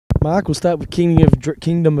Mark, we'll start with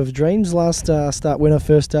Kingdom of Dreams. Last start winner,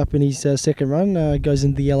 first up in his second run, goes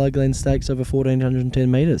into the Yellow Glen Stakes over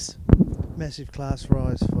 1,410 metres. Massive class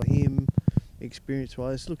rise for him,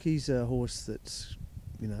 experience-wise. Look, he's a horse that's,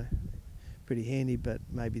 pretty handy, but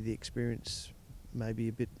maybe the experience may be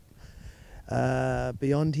a bit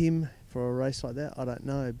beyond him for a race like that. I don't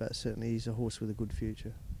know, but certainly he's a horse with a good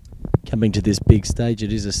future. Coming to this big stage,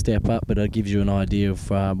 it is a step up, but it gives you an idea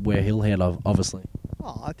of where he'll head, obviously.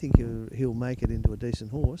 Oh, I think he'll make it into a decent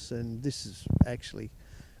horse, and this is actually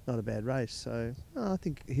not a bad race. So I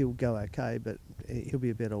think he'll go okay, but he'll be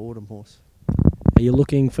a better autumn horse. Are you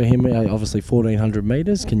looking for him, obviously 1,400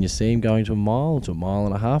 metres? Can you see him going to a mile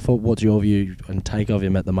and a half? Or what's your view and take of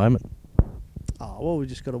him at the moment? Oh, well, we've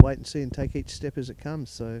just got to wait and see and take each step as it comes.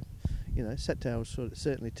 So, Saturday will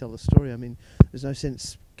certainly tell the story. I mean, there's no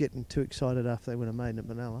sense getting too excited after they win a maiden at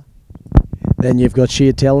Manila. Then you've got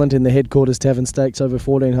Sheer Talent in the Headquarters Tavern Stakes over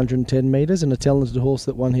 1,410 metres, and a talented horse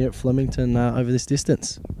that won here at Flemington over this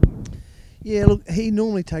distance. Yeah, look, he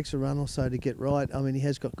normally takes a run or so to get right. I mean, he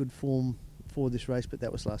has got good form for this race, but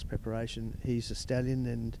that was last preparation. He's a stallion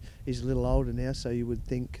and he's a little older now, so you would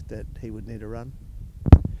think that he would need a run.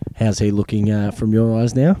 How's he looking from your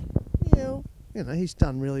eyes now? Yeah, he's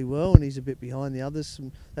done really well and he's a bit behind the others,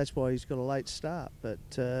 and that's why he's got a late start.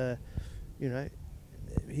 But,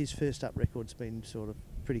 his first up record's been sort of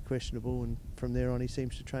pretty questionable, and from there on he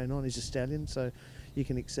seems to train on. He's a stallion, so you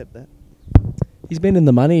can accept that. He's been in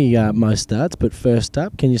the money most starts, but first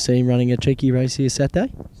up, can you see him running a cheeky race here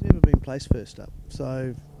Saturday? He's never been placed first up,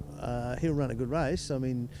 so he'll run a good race. I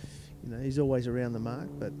mean, he's always around the mark,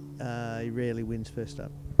 but he rarely wins first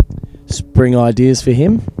up. Spring ideas for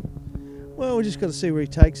him? Well, we just got to see where he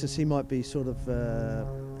takes us. He might be sort of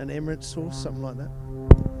an Emirates horse, something like that.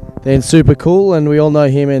 Then Super Cool, and we all know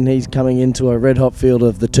him, and he's coming into a red-hot field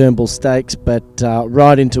of the Turnbull Stakes, but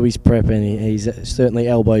right into his prep, and he's certainly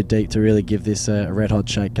elbow deep to really give this a red-hot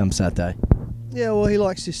shake come Saturday. Yeah, well, he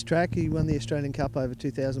likes this track. He won the Australian Cup over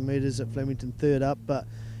 2,000 metres at Flemington, third up, but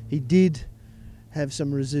he did have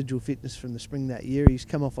some residual fitness from the spring that year. He's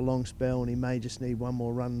come off a long spell, and he may just need one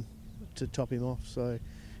more run to top him off, so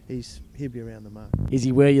he'll be around the mark. Is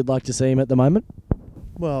he where you'd like to see him at the moment?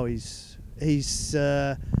 Well, he's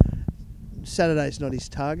Saturday's not his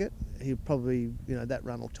target. He'll probably, that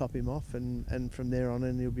run will top him off, and from there on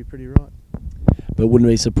in he'll be pretty right. But wouldn't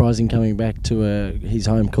it be surprising coming back to his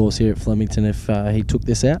home course here at Flemington if he took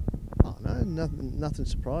this out? Oh no, nothing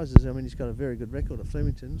surprises. I mean, he's got a very good record at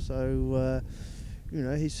Flemington, so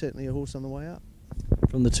he's certainly a horse on the way up.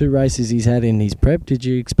 From the two races he's had in his prep, did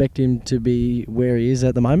you expect him to be where he is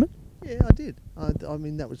at the moment? Yeah, I did. I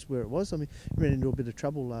mean, that was where it was. I mean, he ran into a bit of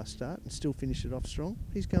trouble last start and still finished it off strong.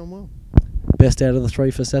 He's going well. Best out of the three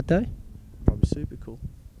for Saturday? Probably Super Cool.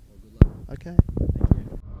 Okay.